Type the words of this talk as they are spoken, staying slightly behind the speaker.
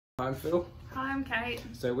I'm Phil. Hi, I'm Kate.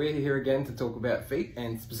 So we're here again to talk about feet,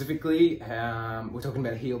 and specifically we're talking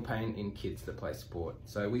about heel pain in kids that play sport.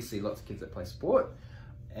 So we see lots of kids that play sport,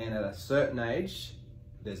 and at a certain age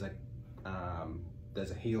there's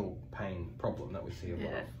a heel pain problem that we see a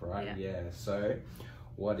lot of, right? Yeah. So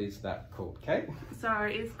what is that called, Kate? So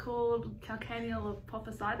it's called calcaneal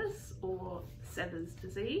apophysitis, or Sever's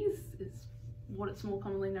disease is what it's more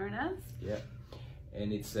commonly known as. Yeah,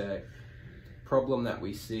 and it's a problem that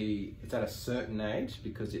we see. It's at a certain age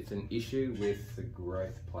because it's an issue with the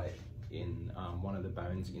growth plate in one of the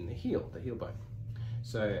bones in the heel bone.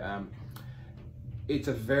 So it's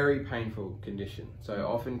a very painful condition. So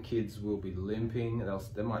often kids will be limping.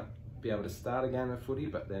 They might be able to start a game of footy,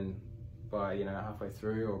 but then by halfway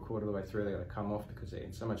through or a quarter of the way through, they're going to come off because they're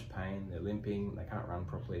in so much pain. They're limping. They can't run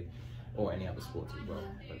properly, or any other sports as well.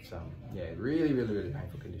 But yeah, really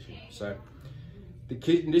painful condition. So the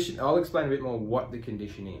condition, I'll explain a bit more what the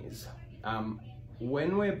condition is.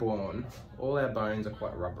 When we're born, all our bones are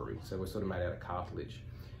quite rubbery, so we're sort of made out of cartilage.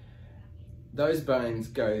 Those bones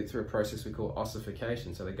go through a process we call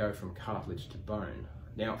ossification, so they go from cartilage to bone.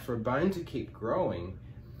 Now, for a bone to keep growing,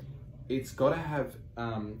 it's got to have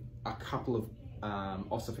a couple of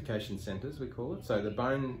ossification centers, we call it. So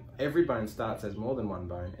every bone starts as more than one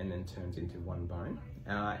bone and then turns into one bone.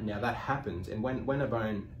 Now that happens, and when a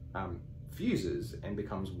bone fuses and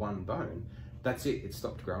becomes one bone, that's it, it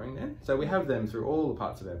stopped growing then. So we have them through all the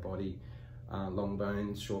parts of our body, long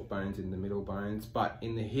bones, short bones, in the middle bones, but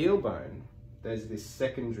in the heel bone, there's this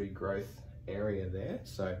secondary growth area there.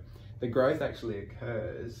 So the growth actually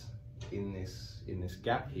occurs in this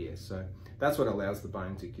gap here. So that's what allows the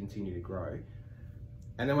bone to continue to grow.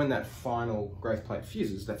 And then when that final growth plate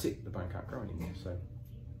fuses, that's it, the bone can't grow anymore. So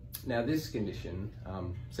now this condition,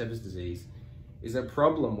 Sever's disease, is a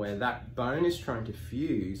problem where that bone is trying to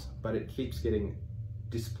fuse, but it keeps getting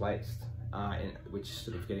displaced, which is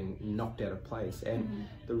sort of getting knocked out of place. And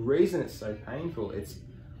the reason it's so painful, it's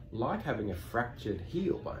like having a fractured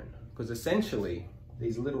heel bone, because essentially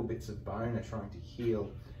these little bits of bone are trying to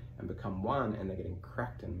heal and become one, and they're getting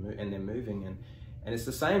cracked and they're moving, and it's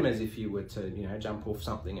the same as if you were to jump off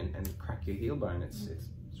something and crack your heel bone. It's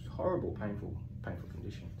horrible, painful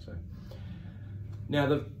condition. So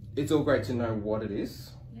now it's all great to know what it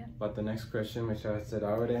is, but the next question, which I said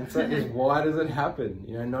I would answer, is why does it happen?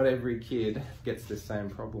 Not every kid gets the same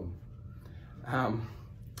problem.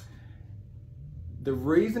 The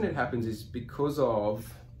reason it happens is because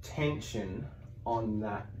of tension on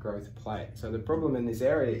that growth plate. So the problem in this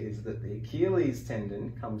area is that the Achilles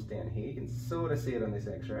tendon comes down here. You can sort of see it on this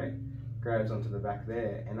x-ray, grabs onto the back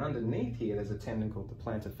there, and underneath here there's a tendon called the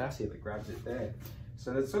plantar fascia that grabs it there.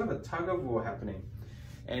 So there's sort of a tug of war happening.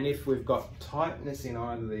 And if we've got tightness in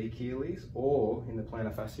either the Achilles or in the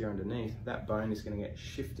plantar fascia underneath, that bone is going to get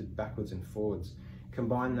shifted backwards and forwards.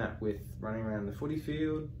 Combine that with running around the footy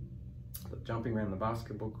field, jumping around the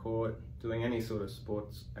basketball court, doing any sort of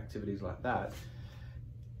sports activities like that,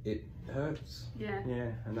 it hurts. Yeah,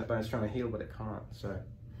 and that bone's trying to heal, but it can't. So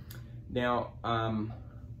now,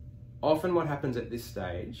 often what happens at this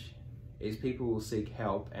stage is people will seek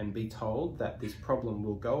help and be told that this problem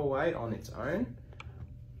will go away on its own,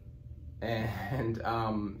 and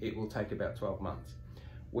it will take about 12 months.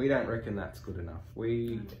 We don't reckon that's good enough.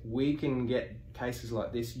 We can get cases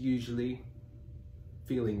like this usually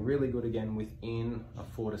feeling really good again within a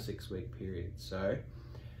 4 to 6 week period. So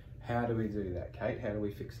how do we do that, Kate? How do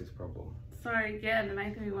we fix this problem? So again, the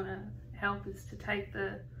main thing we want to help is to take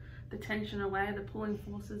the tension away, the pulling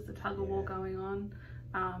forces, the tug of war going on.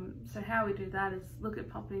 So how we do that is look at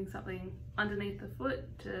popping something underneath the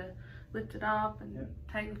foot to lift it up and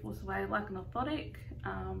take the force away, like an orthotic.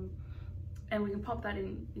 And we can pop that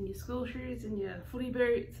in your school shoes, in your footy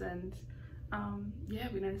boots, and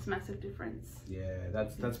we notice a massive difference. Yeah,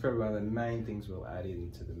 that's probably one of the main things we'll add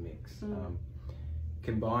into the mix.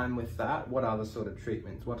 Combine with that, what other sort of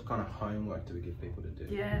treatments, what kind of homework do we give people to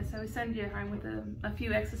do? Yeah, so we send you home with a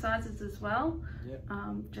few exercises as well,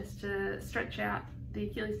 just to stretch out the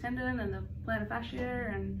Achilles tendon and the plantar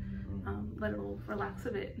fascia and let it all relax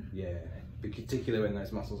a bit. Yeah, particularly when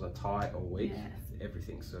those muscles are tight or weak,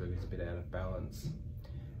 everything sort of is a bit out of balance.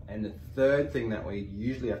 And the third thing that we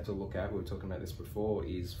usually have to look at, we were talking about this before,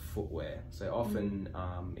 is footwear. So often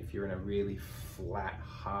if you're in a really flat,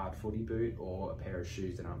 hard footy boot or a pair of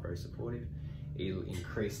shoes that aren't very supportive, it'll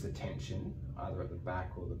increase the tension either at the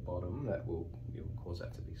back or the bottom that will cause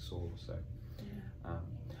that to be sore. So,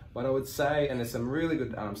 but I would say, and there's some really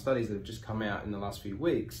good studies that have just come out in the last few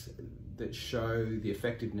weeks that show the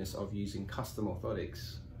effectiveness of using custom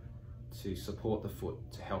orthotics to support the foot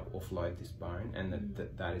to help offload this bone, and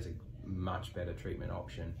that is much better treatment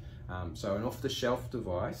option. So an off-the-shelf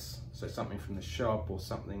device, so something from the shop or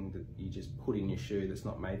something that you just put in your shoe that's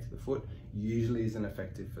not made to the foot, usually isn't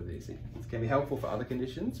effective for this. It can be helpful for other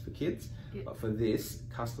conditions for kids, but for this,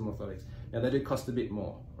 custom orthotics. Now they do cost a bit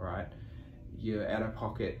more, right? You're out of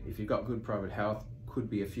pocket, if you've got good private health, could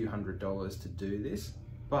be a few $100s to do this,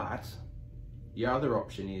 but your other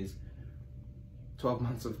option is 12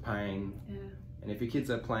 months of pain. And if your kids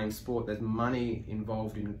are playing sport, there's money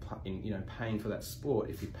involved in paying for that sport.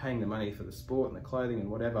 If you're paying the money for the sport and the clothing and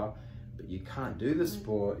whatever, but you can't do the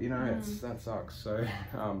sport, that sucks. So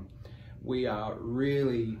we are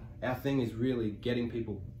really, our thing is really getting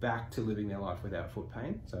people back to living their life without foot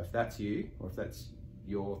pain. So if that's you, or if that's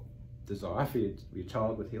your desire for your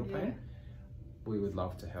child with heel pain, we would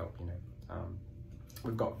love to help.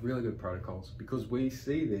 We've got really good protocols because we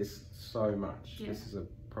see this so much. This is a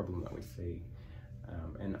problem that we see.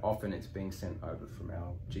 And often it's being sent over from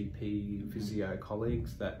our GP physio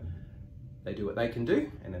colleagues that they do what they can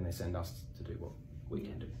do, and then they send us to do what we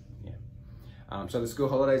can do. So the school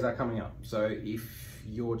holidays are coming up. So if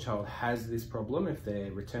your child has this problem, if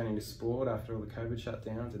they're returning to sport after all the COVID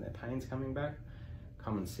shutdowns and their pain's coming back,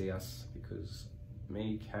 come and see us, because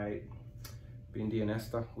me, Kate, Bindi and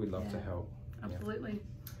Esther, we'd love to help. Absolutely.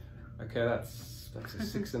 Okay, that's a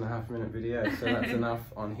 6.5 minute video, so that's enough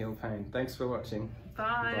on heel pain. Thanks for watching.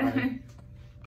 Bye. Bye.